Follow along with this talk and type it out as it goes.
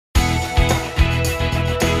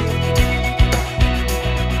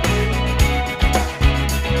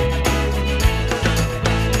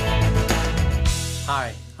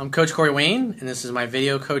I'm Coach Corey Wayne, and this is my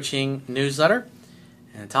video coaching newsletter.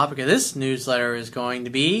 And the topic of this newsletter is going to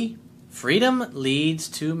be Freedom Leads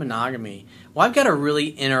to Monogamy. Well, I've got a really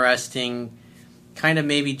interesting, kind of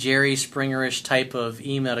maybe Jerry Springer-ish type of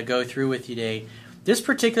email to go through with you today. This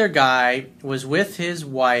particular guy was with his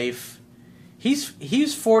wife.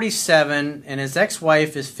 He's 47, and his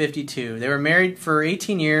ex-wife is 52. They were married for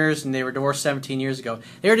 18 years, and they were divorced 17 years ago.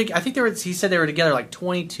 He said they were together like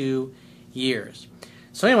 22 years.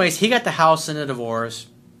 So anyways, he got the house in a divorce,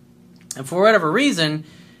 and for whatever reason,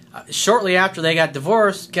 shortly after they got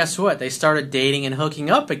divorced, guess what? They started dating and hooking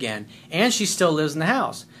up again, and she still lives in the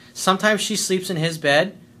house. Sometimes she sleeps in his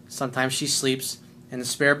bed, sometimes she sleeps in the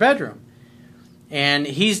spare bedroom. And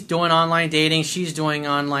he's doing online dating, she's doing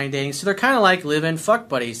online dating, so they're kind of like live-in fuck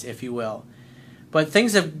buddies, if you will. But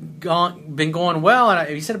things have been going well, and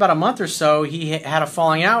he said about a month or so, he had a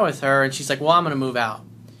falling out with her, and she's like, well, I'm going to move out.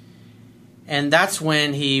 And that's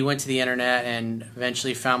when he went to the internet and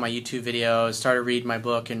eventually found my YouTube videos, started reading my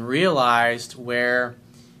book, and realized where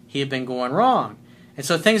he had been going wrong. And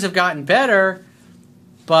so things have gotten better,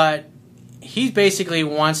 but he basically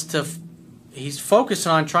wants to, he's focused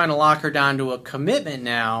on trying to lock her down to a commitment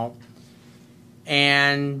now.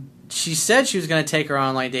 And she said she was going to take her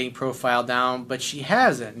online dating profile down, but she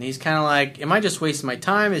hasn't. And he's kind of like, am I just wasting my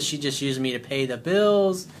time? Is she just using me to pay the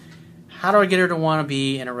bills? How do I get her to want to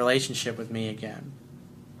be in a relationship with me again?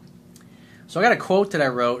 So I got a quote that I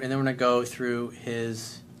wrote, and then we're going to go through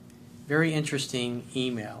his very interesting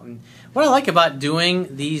email. And what I like about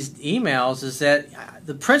doing these emails is that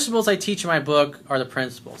the principles I teach in my book are the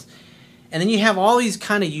principles. And then you have all these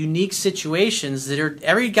kind of unique situations that are,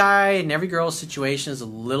 every guy and every girl's situation is a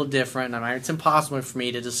little different. I mean, it's impossible for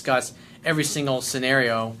me to discuss every single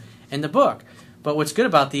scenario in the book. But what's good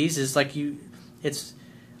about these is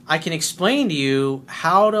I can explain to you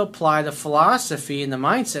how to apply the philosophy and the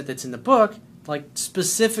mindset that's in the book, like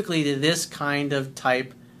specifically to this kind of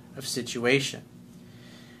type of situation.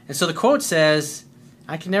 And so the quote says,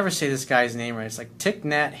 I can never say this guy's name right. It's like Thich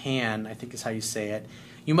Nhat Hanh, I think is how you say it.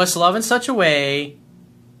 You must love in such a way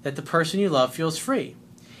that the person you love feels free.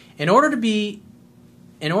 In order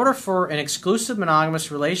for an exclusive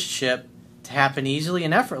monogamous relationship to happen easily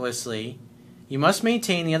and effortlessly, you must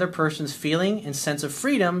maintain the other person's feeling and sense of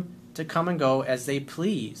freedom to come and go as they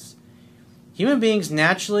please. Human beings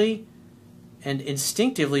naturally and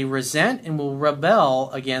instinctively resent and will rebel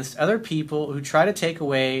against other people who try to take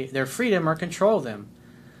away their freedom or control them.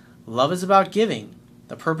 Love is about giving.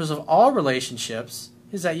 The purpose of all relationships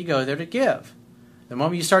is that you go there to give. The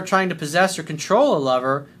moment you start trying to possess or control a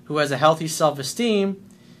lover who has a healthy self-esteem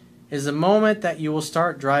is the moment that you will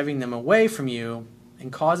start driving them away from you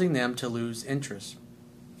and causing them to lose interest.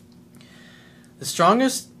 The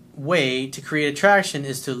strongest way to create attraction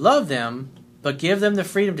is to love them, but give them the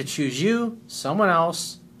freedom to choose you, someone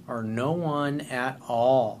else, or no one at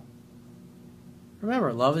all.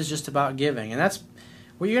 Remember, love is just about giving, and that's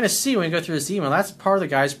what you're going to see when you go through this email. That's part of the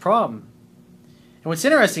guy's problem. And what's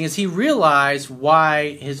interesting is he realized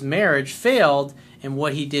why his marriage failed and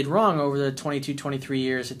what he did wrong over the 22, 23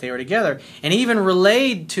 years that they were together. And he even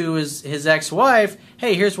relayed to his ex-wife,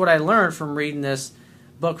 hey, here's what I learned from reading this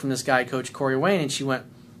book from this guy, Coach Corey Wayne. And she went,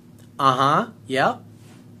 yep.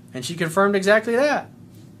 And she confirmed exactly that.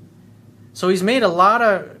 So he's made a lot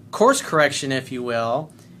of course correction, if you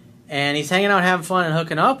will, and he's hanging out, having fun, and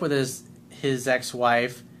hooking up with his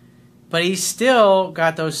ex-wife, but he's still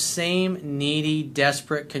got those same needy,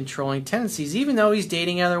 desperate, controlling tendencies, even though he's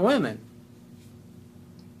dating other women.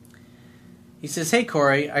 He says, hey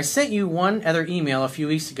Corey, I sent you one other email a few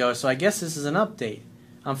weeks ago, so I guess this is an update.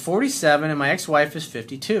 I'm 47 and my ex-wife is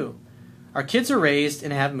 52. Our kids are raised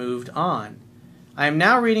and have moved on. I am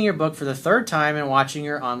now reading your book for the third time and watching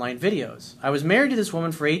your online videos. I was married to this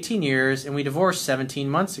woman for 18 years and we divorced 17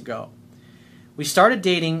 months ago. We started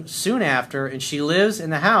dating soon after, and she lives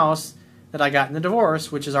in the house that I got in the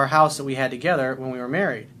divorce, which is our house that we had together when we were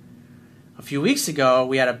married. A few weeks ago,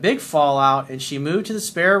 we had a big fallout, and she moved to the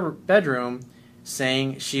spare bedroom,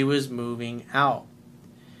 saying she was moving out.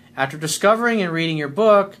 After discovering and reading your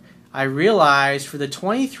book, I realized for the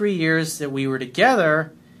 23 years that we were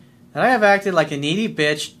together that I have acted like a needy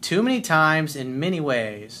bitch too many times in many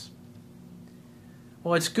ways.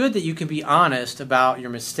 Well, it's good that you can be honest about your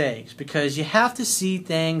mistakes, because you have to see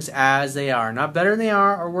things as they are, not better than they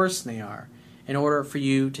are or worse than they are, in order for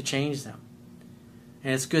you to change them.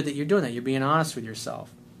 And it's good that you're doing that. You're being honest with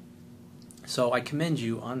yourself. So I commend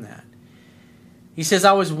you on that. He says,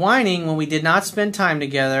 I was whining when we did not spend time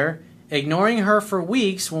together, ignoring her for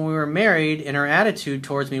weeks when we were married and her attitude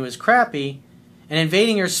towards me was crappy, and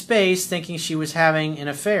invading her space thinking she was having an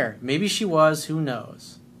affair. Maybe she was, who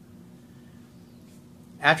knows.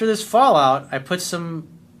 After this fallout, I put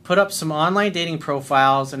up some online dating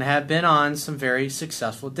profiles and have been on some very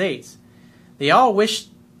successful dates. They all wish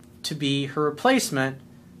to be her replacement.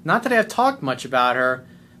 Not that I have talked much about her,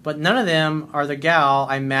 but none of them are the gal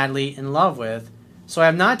I'm madly in love with, so I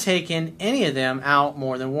have not taken any of them out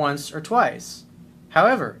more than once or twice.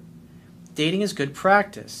 However, dating is good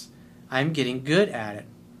practice. I'm getting good at it.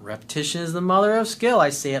 Repetition is the mother of skill, I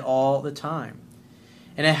say it all the time.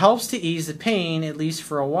 And it helps to ease the pain, at least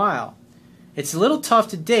for a while. It's a little tough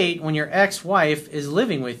to date when your ex-wife is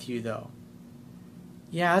living with you, though.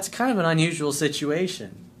 Yeah, that's kind of an unusual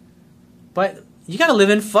situation. But you gotta live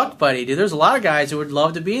in fuck buddy, dude. There's a lot of guys who would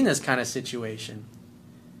love to be in this kind of situation.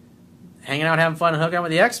 Hanging out, having fun, and hooking out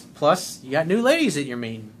with the ex, plus you got new ladies that you're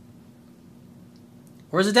meeting.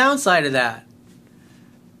 Where's the downside of that?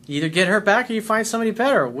 You either get her back or you find somebody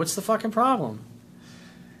better. What's the fucking problem?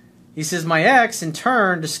 He says, my ex, in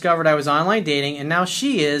turn, discovered I was online dating, and now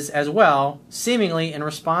she is as well, seemingly in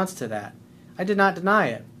response to that. I did not deny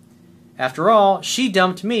it. After all, she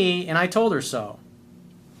dumped me, and I told her so.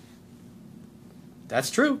 That's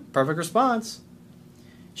true. Perfect response.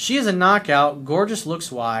 She is a knockout, gorgeous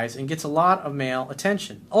looks-wise, and gets a lot of male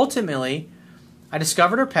attention. Ultimately, I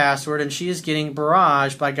discovered her password, and she is getting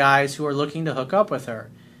barraged by guys who are looking to hook up with her.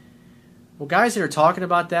 Well, guys that are talking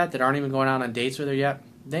about that aren't even going out on dates with her yet,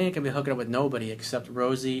 they ain't going to be hooking up with nobody except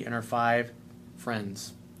Rosie and her 5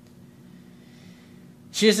 friends.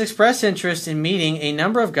 She has expressed interest in meeting a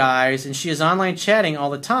number of guys, and she is online chatting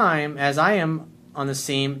all the time, as I am on the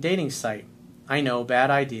same dating site. I know,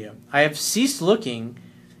 bad idea. I have ceased looking,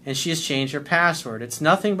 and she has changed her password. It's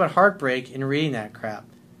nothing but heartbreak in reading that crap.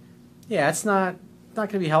 Yeah, it's not going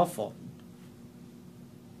to be helpful.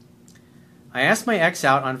 I asked my ex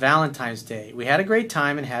out on Valentine's Day. We had a great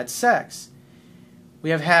time and had sex. We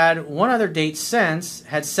have had one other date since,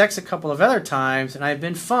 had sex a couple of other times, and I have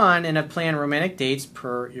been fun and have planned romantic dates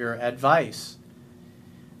per your advice.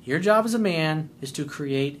 Your job as a man is to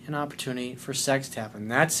create an opportunity for sex to happen.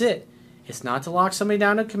 That's it. It's not to lock somebody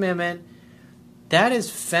down to commitment. That is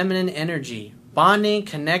feminine energy. Bonding,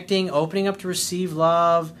 connecting, opening up to receive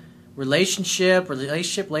love, relationship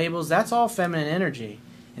labels, that's all feminine energy.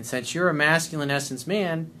 And since you're a masculine essence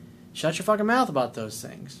man, shut your fucking mouth about those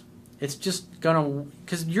things. It's just gonna,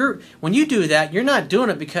 because when you do that, you're not doing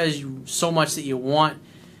it because so much that you want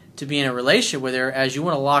to be in a relationship with her, as you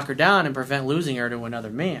want to lock her down and prevent losing her to another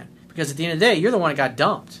man. Because at the end of the day, you're the one that got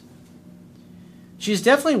dumped. She's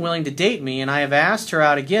definitely willing to date me, and I have asked her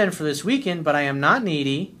out again for this weekend, but I am not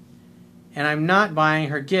needy, and I'm not buying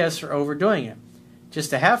her gifts or overdoing it. Just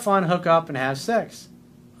to have fun, hook up, and have sex.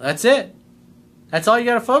 That's it. That's all you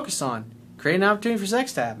got to focus on. Creating an opportunity for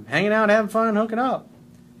sex to happen. Hanging out, having fun, and hooking up.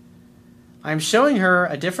 I'm showing her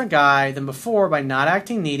a different guy than before by not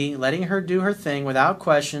acting needy, letting her do her thing without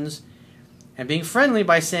questions, and being friendly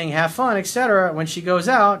by saying have fun, etc. when she goes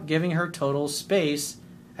out, giving her total space,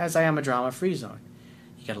 as I am a drama-free zone.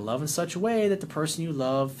 You gotta love in such a way that the person you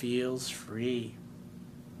love feels free.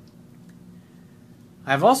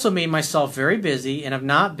 I have also made myself very busy and have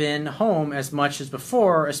not been home as much as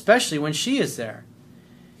before, especially when she is there.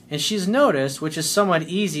 And she's noticed, which is somewhat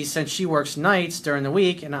easy since she works nights during the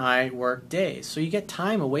week and I work days. So you get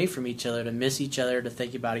time away from each other to miss each other, to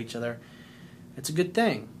think about each other. It's a good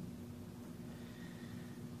thing.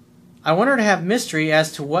 I want her to have mystery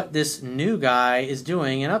as to what this new guy is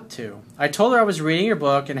doing and up to. I told her I was reading your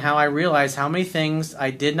book and how I realized how many things I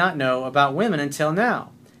did not know about women until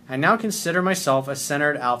now. I now consider myself a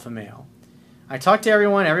centered alpha male. I talk to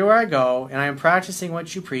everyone everywhere I go, and I am practicing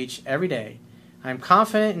what you preach every day. I am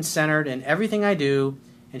confident and centered in everything I do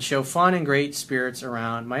and show fun and great spirits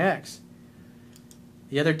around my ex.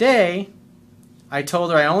 The other day, I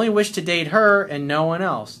told her I only wish to date her and no one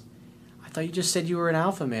else. I thought you just said you were an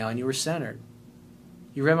alpha male and you were centered.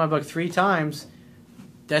 You read my book 3 times.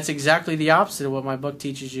 That's exactly the opposite of what my book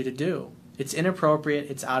teaches you to do. It's inappropriate.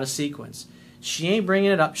 It's out of sequence. She ain't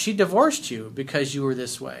bringing it up. She divorced you because you were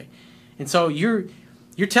this way. And so you're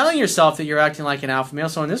telling yourself that you're acting like an alpha male.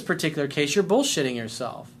 So in this particular case, you're bullshitting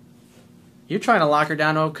yourself. You're trying to lock her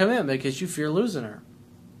down to a commitment because you fear losing her.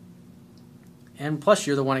 And plus,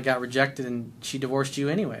 you're the one that got rejected and she divorced you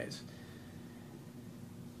anyways.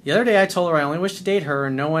 The other day, I told her I only wish to date her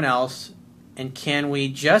and no one else. And can we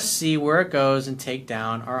just see where it goes and take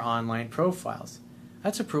down our online profiles?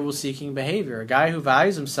 That's approval-seeking behavior. A guy who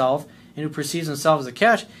values himself and who perceives himself as a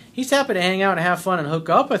catch, he's happy to hang out and have fun and hook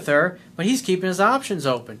up with her, but he's keeping his options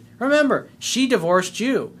open. Remember, she divorced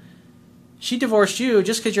you. She divorced you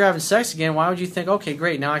just because you're having sex again. Why would you think, okay,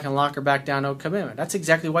 great, now I can lock her back down to a commitment? That's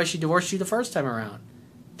exactly why she divorced you the first time around.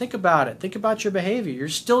 Think about it. Think about your behavior. You're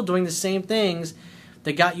still doing the same things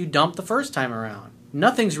that got you dumped the first time around.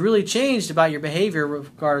 Nothing's really changed about your behavior with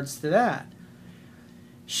regards to that.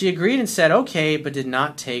 She agreed and said okay, but did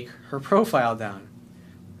not take her profile down.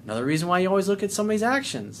 Another reason why you always look at somebody's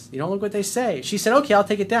actions. You don't look what they say. She said, okay, I'll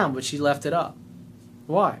take it down, but she left it up.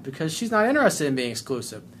 Why? Because she's not interested in being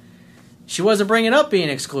exclusive. She wasn't bringing up being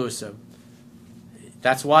exclusive.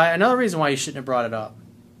 That's why, another reason why you shouldn't have brought it up.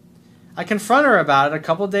 I confronted her about it a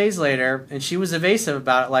couple of days later, and she was evasive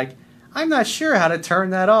about it, like, I'm not sure how to turn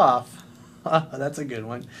that off. That's a good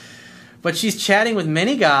one. But she's chatting with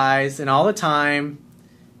many guys and all the time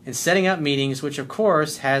and setting up meetings, which of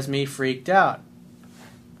course has me freaked out.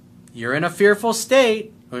 You're in a fearful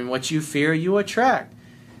state, and what you fear you attract.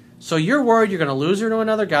 So you're worried you're going to lose her to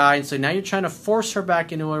another guy, and so now you're trying to force her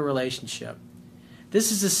back into a relationship.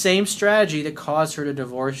 This is the same strategy that caused her to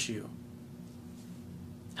divorce you.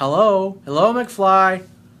 Hello? Hello, McFly?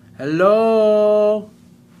 Hello?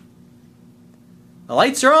 The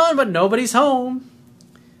lights are on, but nobody's home.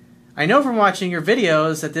 I know from watching your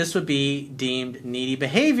videos that this would be deemed needy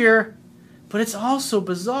behavior, but it's also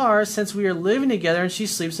bizarre since we are living together and she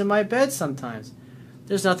sleeps in my bed sometimes.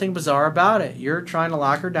 There's nothing bizarre about it. You're trying to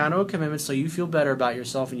lock her down to a commitment so you feel better about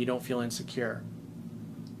yourself and you don't feel insecure.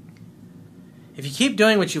 If you keep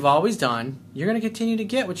doing what you've always done, you're going to continue to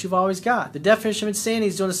get what you've always got. The definition of insanity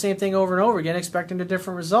is doing the same thing over and over again, expecting a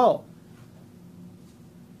different result.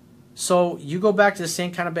 So you go back to the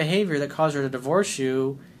same kind of behavior that caused her to divorce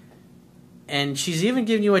you, and she's even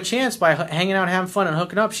giving you a chance by hanging out, having fun, and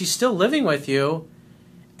hooking up. She's still living with you,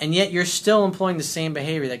 and yet you're still employing the same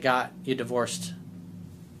behavior that got you divorced.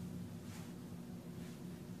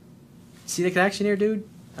 See the connection here, dude?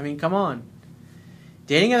 I mean, come on.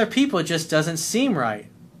 Dating other people just doesn't seem right.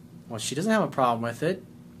 Well, she doesn't have a problem with it,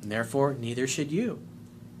 and therefore neither should you.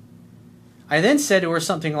 I then said to her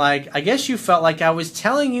something like, I guess you felt like I was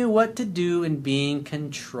telling you what to do and being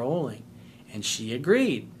controlling. And she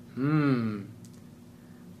agreed. Something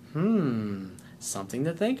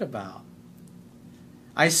to think about.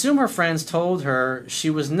 I assume her friends told her she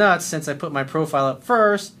was nuts since I put my profile up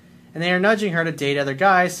first, and they are nudging her to date other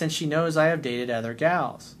guys since she knows I have dated other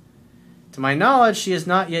gals. To my knowledge, she has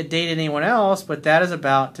not yet dated anyone else, but that is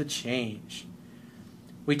about to change.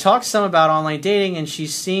 We talked some about online dating, and she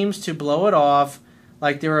seems to blow it off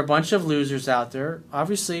like there are a bunch of losers out there.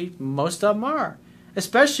 Obviously, most of them are.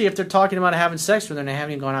 Especially if they're talking about having sex with her and they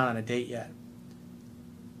haven't even gone out on a date yet.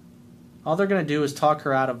 All they're going to do is talk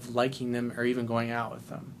her out of liking them or even going out with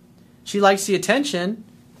them. She likes the attention,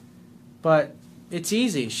 but it's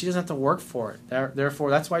easy. She doesn't have to work for it. Therefore,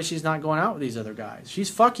 that's why she's not going out with these other guys. She's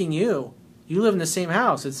fucking you. You live in the same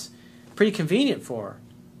house. It's pretty convenient for her.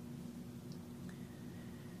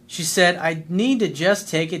 She said, I need to just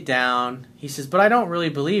take it down. He says, but I don't really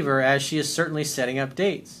believe her as she is certainly setting up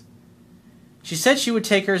dates. She said she would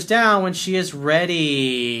take hers down when she is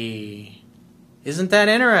ready. Isn't that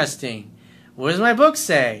interesting? What does my book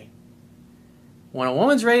say? When a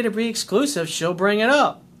woman's ready to be exclusive, she'll bring it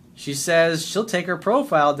up. She says she'll take her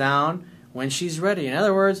profile down when she's ready. In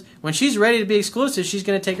other words, when she's ready to be exclusive, she's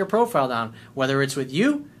going to take her profile down, whether it's with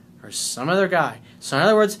you or some other guy. So in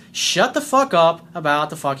other words, shut the fuck up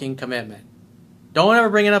about the fucking commitment. Don't ever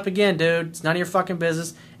bring it up again, dude. It's none of your fucking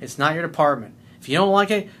business. It's not your department. If you don't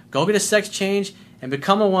like it, go get a sex change and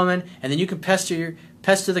become a woman, and then you can pester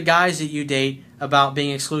the guys that you date about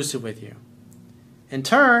being exclusive with you. In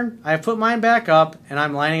turn, I have put mine back up, and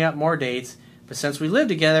I'm lining up more dates, but since we live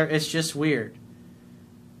together, it's just weird.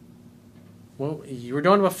 Well, you were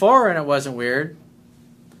doing it before, and it wasn't weird.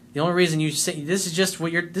 The only reason you say this is just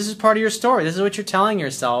what this is part of your story. This is what you're telling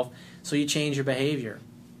yourself, so you change your behavior.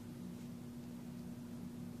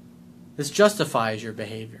 This justifies your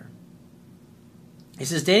behavior. He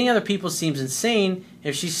says, dating other people seems insane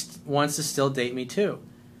if she wants to still date me too.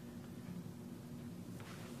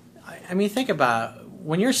 I mean, think about it.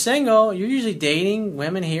 When you're single, you're usually dating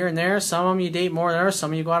women here and there. Some of them you date more than others.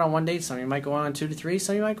 Some of you go out on one date. Some of you might go on 2 to 3.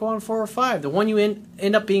 Some of you might go on 4 or 5. The one you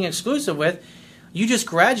end up being exclusive with, you just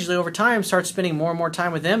gradually over time start spending more and more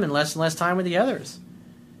time with them and less time with the others.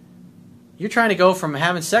 You're trying to go from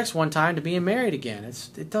having sex one time to being married again.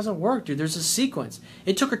 It doesn't work, dude. There's a sequence.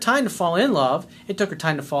 It took her time to fall in love. It took her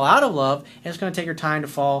time to fall out of love. And it's going to take her time to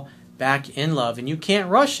fall back in love. And you can't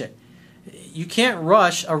rush it. You can't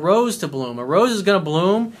rush a rose to bloom. A rose is going to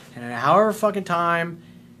bloom, and in however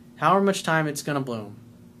much time it's going to bloom.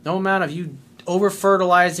 No amount of you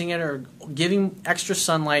over-fertilizing it or giving extra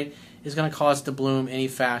sunlight is going to cause it to bloom any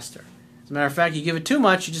faster. As a matter of fact, you give it too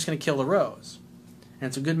much, you're just going to kill the rose. And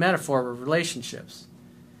it's a good metaphor for relationships.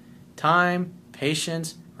 Time,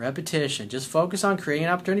 patience, repetition. Just focus on creating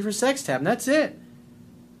an opportunity for sex to happen. That's it.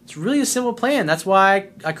 It's really a simple plan. That's why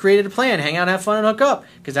I created a plan. Hang out, have fun, and hook up.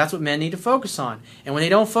 Because that's what men need to focus on. And when they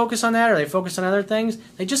don't focus on that or they focus on other things,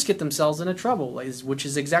 they just get themselves into trouble, which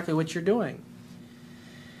is exactly what you're doing.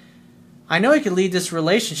 I know I could lead this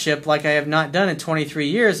relationship like I have not done in 23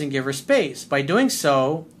 years and give her space. By doing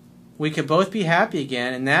so, we could both be happy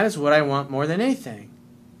again, and that is what I want more than anything.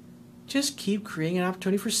 Just keep creating an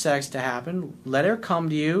opportunity for sex to happen. Let her come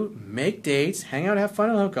to you. Make dates. Hang out, have fun,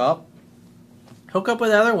 and hook up. Hook up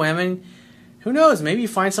with other women. Who knows? Maybe you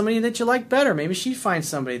find somebody that you like better. Maybe she finds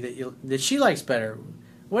somebody that she likes better.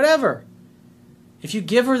 Whatever. If you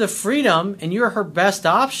give her the freedom and you're her best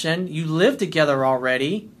option, you live together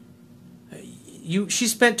already. She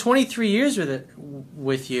spent 23 years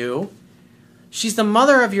with you. She's the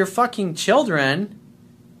mother of your fucking children.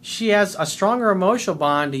 She has a stronger emotional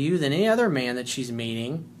bond to you than any other man that she's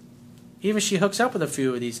meeting. Even if she hooks up with a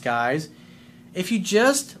few of these guys. If you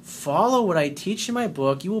just follow what I teach in my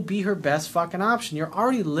book, you will be her best fucking option. You're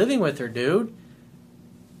already living with her, dude.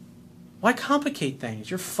 Why complicate things?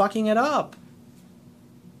 You're fucking it up.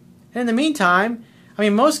 And in the meantime, I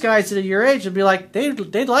mean, most guys that are your age would be like,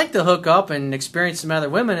 they'd like to hook up and experience some other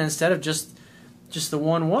women instead of just the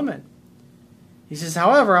one woman. He says,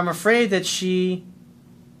 however, I'm afraid that she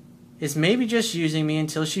is maybe just using me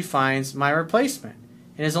until she finds my replacement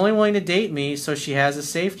and is only willing to date me so she has a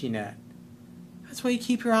safety net. That's why you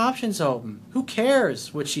keep your options open. Who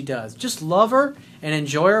cares what she does? Just love her and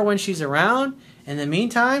enjoy her when she's around. In the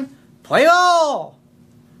meantime, play ball!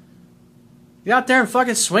 Get out there and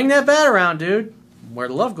fucking swing that bat around, dude. Wear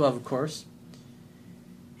the love glove, of course.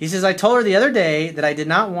 He says, I told her the other day that I did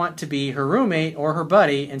not want to be her roommate or her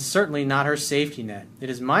buddy, and certainly not her safety net. It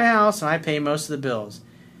is my house, and I pay most of the bills.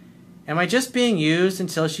 Am I just being used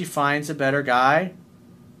until she finds a better guy?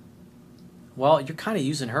 Well, you're kind of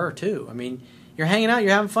using her, too. I mean, you're hanging out,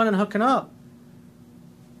 you're having fun and hooking up.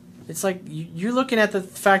 It's like you're looking at the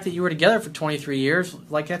fact that you were together for 23 years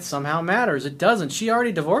like that somehow matters. It doesn't. She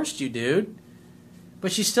already divorced you, dude.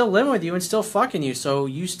 But she's still living with you and still fucking you. So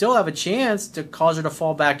you still have a chance to cause her to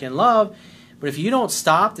fall back in love. But if you don't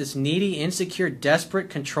stop this needy, insecure, desperate,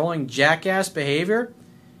 controlling, jackass behavior,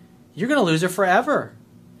 you're going to lose her forever.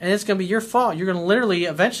 And it's going to be your fault. You're going to literally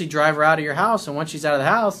eventually drive her out of your house. And once she's out of the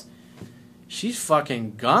house, she's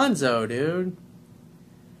fucking gonzo, dude.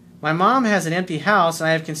 My mom has an empty house, and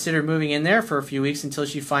I have considered moving in there for a few weeks until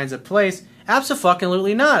she finds a place.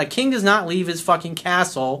 Abso-fucking-lutely not. A king does not leave his fucking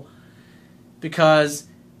castle because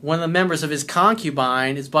one of the members of his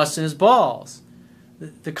concubine is busting his balls.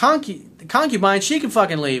 The concubine, she can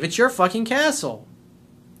fucking leave. It's your fucking castle.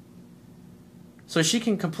 So she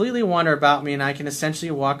can completely wonder about me, and I can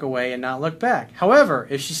essentially walk away and not look back. However,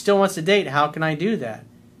 if she still wants to date, how can I do that?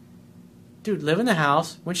 Dude, live in the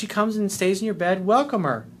house. When she comes and stays in your bed, welcome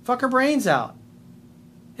her. Fuck her brains out.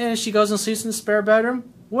 And if she goes and sleeps in the spare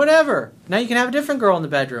bedroom, whatever. Now you can have a different girl in the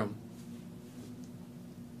bedroom.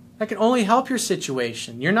 That can only help your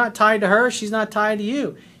situation. You're not tied to her. She's not tied to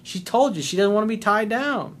you. She told you she doesn't want to be tied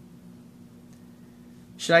down.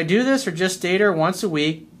 Should I do this or just date her once a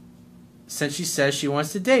week since she says she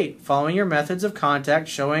wants to date, following your methods of contact,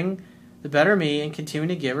 showing the better me, and continuing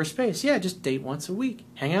to give her space? Yeah, just date once a week.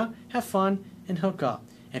 Hang out, have fun, and hook up.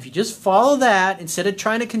 And if you just follow that, instead of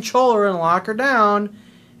trying to control her and lock her down,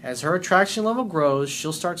 as her attraction level grows,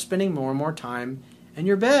 she'll start spending more and more time in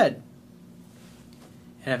your bed.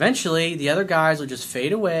 And eventually, the other guys will just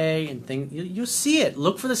fade away, and you'll see it.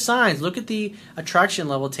 Look for the signs. Look at the attraction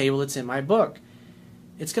level table that's in my book.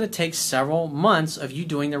 It's going to take several months of you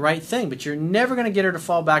doing the right thing, but you're never going to get her to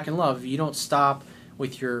fall back in love if you don't stop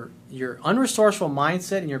with your unresourceful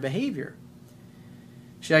mindset and your behavior.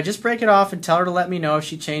 Should I just break it off and tell her to let me know if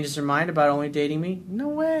she changes her mind about only dating me? No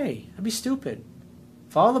way. That'd be stupid.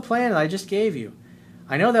 Follow the plan that I just gave you.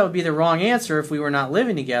 I know that would be the wrong answer if we were not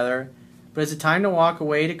living together, but is it time to walk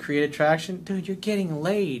away to create attraction? Dude, you're getting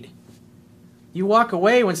laid. You walk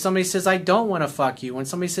away when somebody says, I don't want to fuck you. When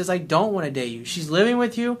somebody says, I don't want to date you. She's living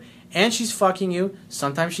with you and she's fucking you.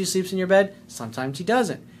 Sometimes she sleeps in your bed. Sometimes she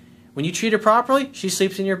doesn't. When you treat her properly, she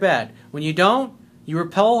sleeps in your bed. When you don't, you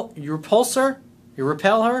repel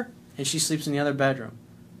her, and she sleeps in the other bedroom.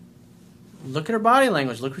 Look at her body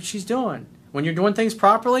language. Look what she's doing. When you're doing things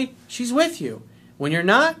properly, she's with you. When you're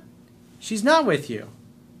not, she's not with you.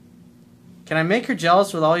 Can I make her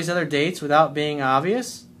jealous with all these other dates without being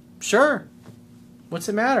obvious? Sure. What's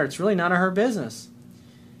the matter? It's really none of her business.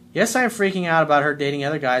 Yes, I am freaking out about her dating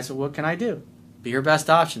other guys, but what can I do? Be her best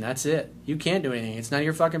option. That's it. You can't do anything. It's none of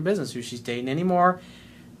your fucking business who she's dating any more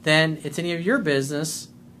than it's any of your business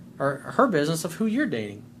or her business of who you're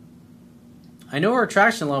dating. I know her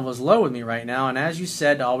attraction level is low with me right now, and as you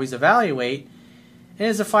said, to always evaluate, And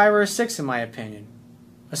it's a 5 or a 6 in my opinion.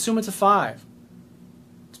 Assume it's a 5.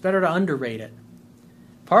 It's better to underrate it.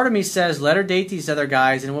 Part of me says, let her date these other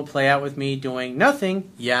guys and it will play out with me doing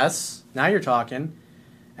nothing. Yes, now you're talking.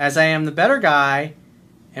 As I am the better guy,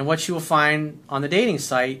 and what you will find on the dating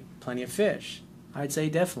site, plenty of fish. I'd say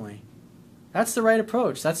definitely. That's the right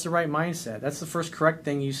approach. That's the right mindset. That's the first correct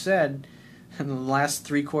thing you said in the last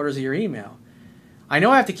 3/4 of your email. I know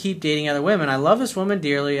I have to keep dating other women. I love this woman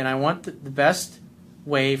dearly, and I want the best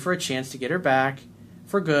way for a chance to get her back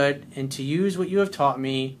for good and to use what you have taught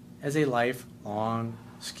me as a lifelong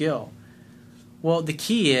skill. Well, the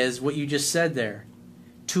key is what you just said there.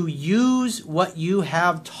 To use what you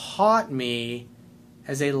have taught me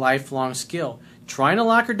as a lifelong skill. Trying to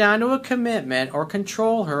lock her down to a commitment or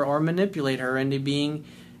control her or manipulate her into being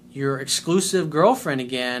your exclusive girlfriend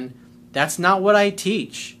again, that's not what I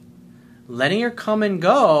teach. Letting her come and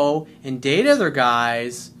go and date other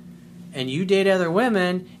guys and you date other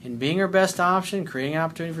women and being her best option, creating an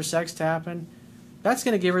opportunity for sex to happen, that's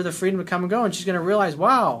going to give her the freedom to come and go, and she's going to realize,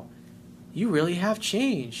 wow, you really have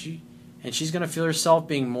changed. And she's going to feel herself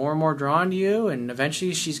being more and more drawn to you, and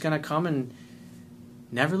eventually she's going to come and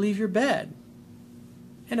never leave your bed.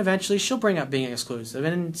 And eventually she'll bring up being exclusive.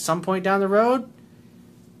 And at some point down the road,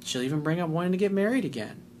 she'll even bring up wanting to get married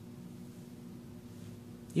again.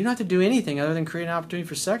 You don't have to do anything other than create an opportunity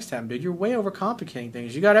for sex to happen, dude. You're way overcomplicating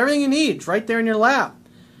things. You got everything you need. It's right there in your lap.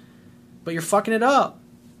 But you're fucking it up.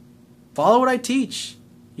 Follow what I teach.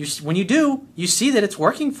 When you do, you see that it's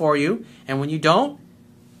working for you. And when you don't,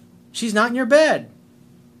 she's not in your bed.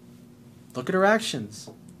 Look at her actions.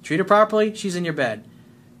 Treat her properly, she's in your bed.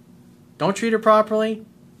 Don't treat her properly,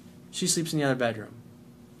 she sleeps in the other bedroom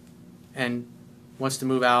and wants to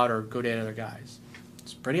move out or go date other guys.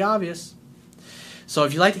 It's pretty obvious. So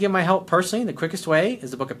if you'd like to get my help personally, the quickest way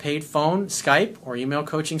is to book a paid phone, Skype, or email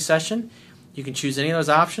coaching session. You can choose any of those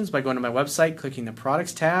options by going to my website, clicking the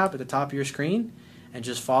products tab at the top of your screen, and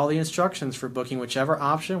just follow the instructions for booking whichever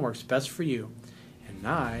option works best for you. And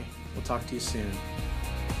I will talk to you soon.